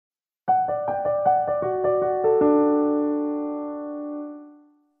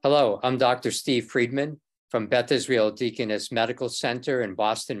Hello, I'm Dr. Steve Freedman from Beth Israel Deaconess Medical Center in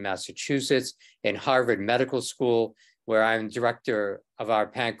Boston, Massachusetts, and Harvard Medical School, where I'm director of our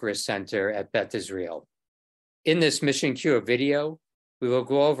Pancreas Center at Beth Israel. In this Mission Cure video, we will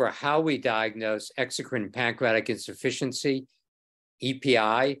go over how we diagnose exocrine pancreatic insufficiency,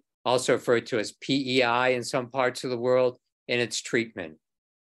 EPI, also referred to as PEI in some parts of the world, and its treatment.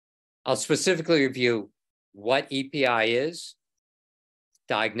 I'll specifically review what EPI is,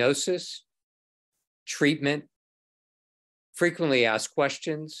 diagnosis, treatment, frequently asked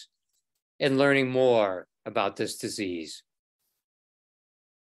questions, and learning more about this disease.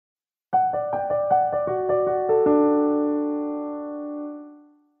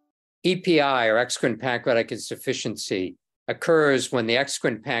 EPI, or exocrine pancreatic insufficiency, occurs when the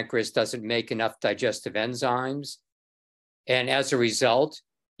exocrine pancreas doesn't make enough digestive enzymes, and as a result,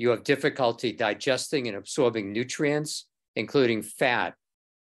 you have difficulty digesting and absorbing nutrients, including fat,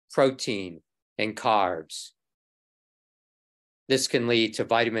 protein, and carbs. This can lead to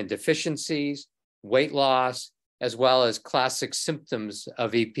vitamin deficiencies, weight loss, as well as classic symptoms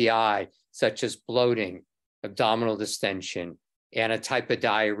of EPI, such as bloating, abdominal distension, and a type of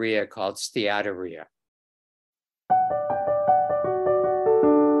diarrhea called steatorrhea.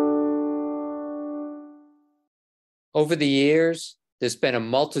 Over the years, there's been a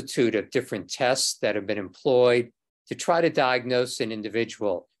multitude of different tests that have been employed to try to diagnose an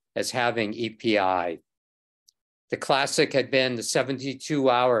individual as having EPI. The classic had been the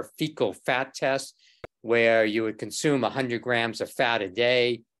 72-hour fecal fat test, where you would consume 100 grams of fat a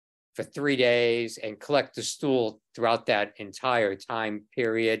day for 3 days and collect the stool throughout that entire time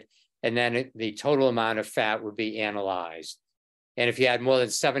period. And then the total amount of fat would be analyzed. And if you had more than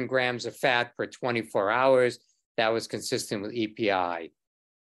 7 grams of fat per 24 hours, that was consistent with EPI.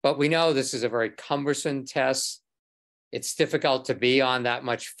 But we know this is a very cumbersome test. It's difficult to be on that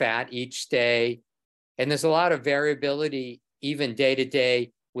much fat each day. And there's a lot of variability, even day to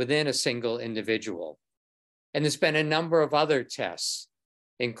day, within a single individual. And there's been a number of other tests,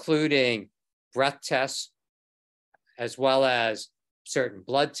 including breath tests, as well as certain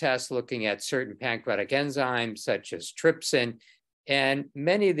blood tests looking at certain pancreatic enzymes, such as trypsin. And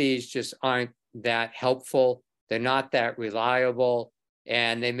many of these just aren't that helpful. They're not that reliable,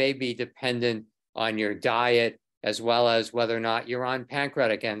 and they may be dependent on your diet, as well as whether or not you're on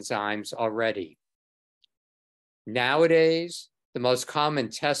pancreatic enzymes already. Nowadays, the most common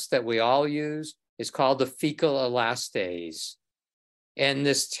test that we all use is called the fecal elastase. And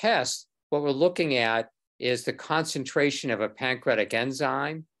this test, what we're looking at is the concentration of a pancreatic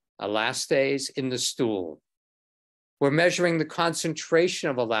enzyme, elastase, in the stool. We're measuring the concentration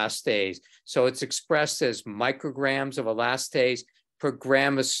of elastase, so it's expressed as micrograms of elastase per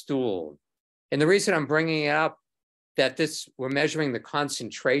gram of stool. And the reason I'm bringing it up, that we're measuring the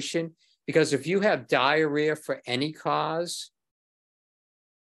concentration, because if you have diarrhea for any cause,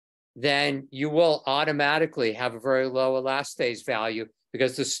 then you will automatically have a very low elastase value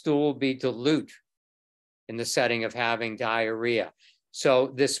because the stool will be dilute in the setting of having diarrhea.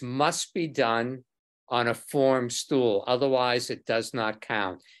 So this must be done on a formed stool, otherwise it does not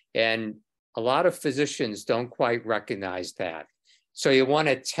count. And a lot of physicians don't quite recognize that. So you want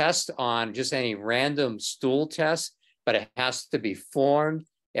to test on just any random stool test, but it has to be formed.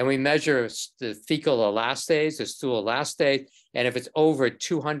 And we measure the fecal elastase, the stool elastase, and if it's over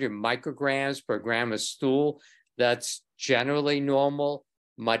 200 micrograms per gram of stool, that's generally normal.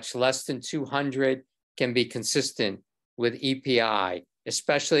 Much less than 200 can be consistent with EPI,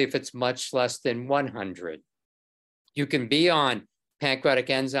 especially if it's much less than 100. You can be on pancreatic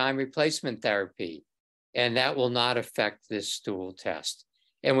enzyme replacement therapy, and that will not affect this stool test.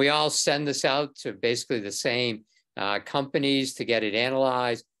 And we all send this out to basically the same companies to get it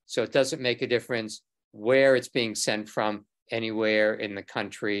analyzed, so it doesn't make a difference where it's being sent from, anywhere in the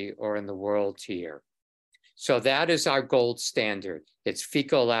country or in the world here. So that is our gold standard. It's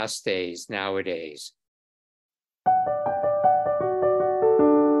fecal elastase nowadays.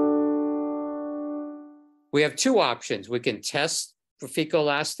 We have two options. We can test for fecal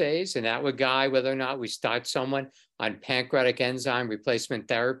elastase, and that would guide whether or not we start someone on pancreatic enzyme replacement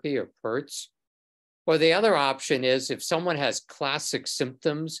therapy, or PERTs. Or the other option is if someone has classic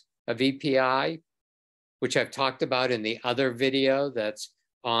symptoms of EPI, which I've talked about in the other video that's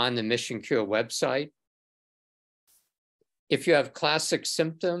on the Mission Cure website. If you have classic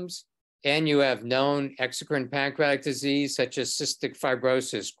symptoms and you have known exocrine pancreatic disease, such as cystic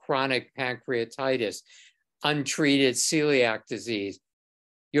fibrosis, chronic pancreatitis, untreated celiac disease,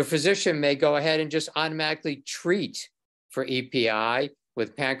 your physician may go ahead and just automatically treat for EPI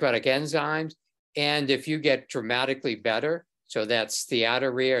with pancreatic enzymes. And if you get dramatically better, So that's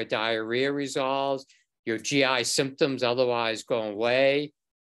steatorrhea or diarrhea resolves, your GI symptoms otherwise go away,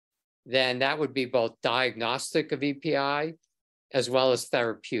 then that would be both diagnostic of EPI as well as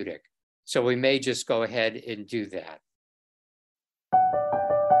therapeutic. So we may just go ahead and do that.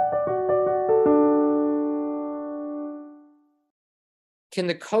 Can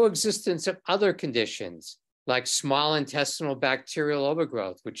the coexistence of other conditions like small intestinal bacterial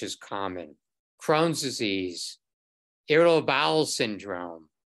overgrowth, which is common, Crohn's disease, irritable bowel syndrome,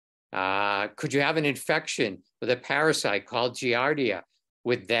 could you have an infection with a parasite called Giardia?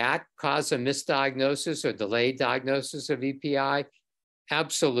 Would that cause a misdiagnosis or delayed diagnosis of EPI?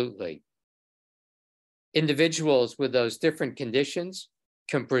 Absolutely. Individuals with those different conditions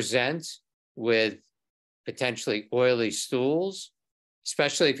can present with potentially oily stools,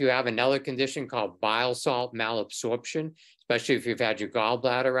 especially if you have another condition called bile salt malabsorption, especially if you've had your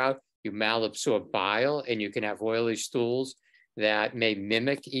gallbladder out, you malabsorb bile and you can have oily stools that may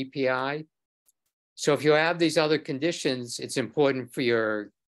mimic EPI. So if you have these other conditions, it's important for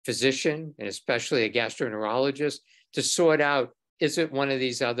your physician, and especially a gastroenterologist, to sort out, is it one of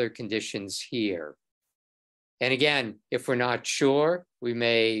these other conditions here? And again, if we're not sure, we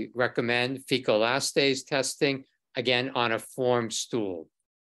may recommend fecal elastase testing, again, on a formed stool.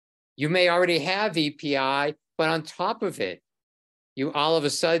 You may already have EPI, but on top of it, you all of a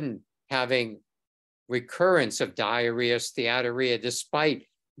sudden having recurrence of diarrhea, steatorrhea, despite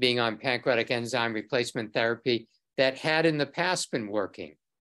being on pancreatic enzyme replacement therapy that had in the past been working.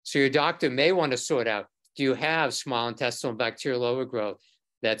 So your doctor may want to sort out, do you have small intestinal bacterial overgrowth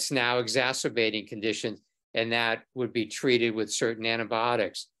that's now exacerbating conditions, and that would be treated with certain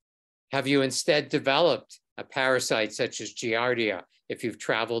antibiotics? Have you instead developed a parasite such as Giardia if you've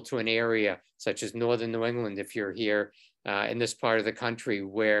traveled to an area such as northern New England, if you're here in this part of the country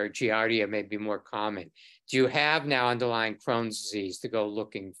where Giardia may be more common? Do you have now underlying Crohn's disease to go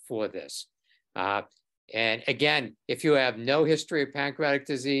looking for this? And again, if you have no history of pancreatic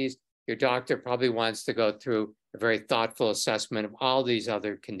disease, your doctor probably wants to go through a very thoughtful assessment of all these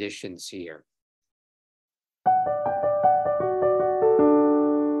other conditions here.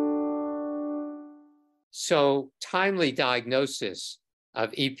 So timely diagnosis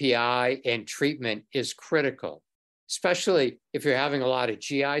of EPI and treatment is critical, especially if you're having a lot of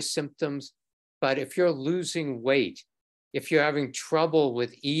GI symptoms. But if you're losing weight, if you're having trouble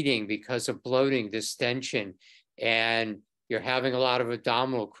with eating because of bloating, distension, and you're having a lot of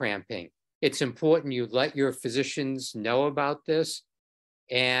abdominal cramping, it's important you let your physicians know about this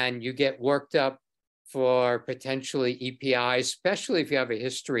and you get worked up for potentially EPI, especially if you have a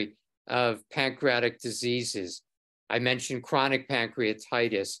history of pancreatic diseases. I mentioned chronic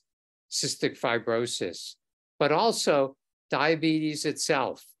pancreatitis, cystic fibrosis, but also diabetes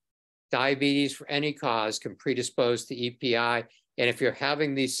itself. Diabetes for any cause can predispose to EPI. And if you're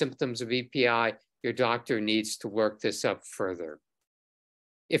having these symptoms of EPI, your doctor needs to work this up further.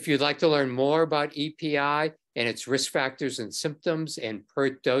 If you'd like to learn more about EPI and its risk factors and symptoms and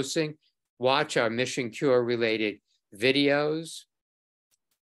PERT dosing, watch our Mission Cure related videos.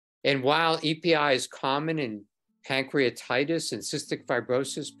 And while EPI is common in pancreatitis and cystic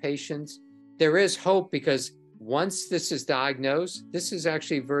fibrosis patients, there is hope because once this is diagnosed, this is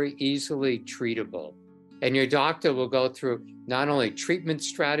actually very easily treatable. And your doctor will go through not only treatment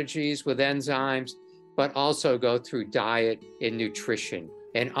strategies with enzymes, but also go through diet and nutrition.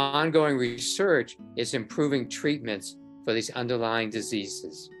 And ongoing research is improving treatments for these underlying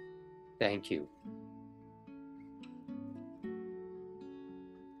diseases. Thank you.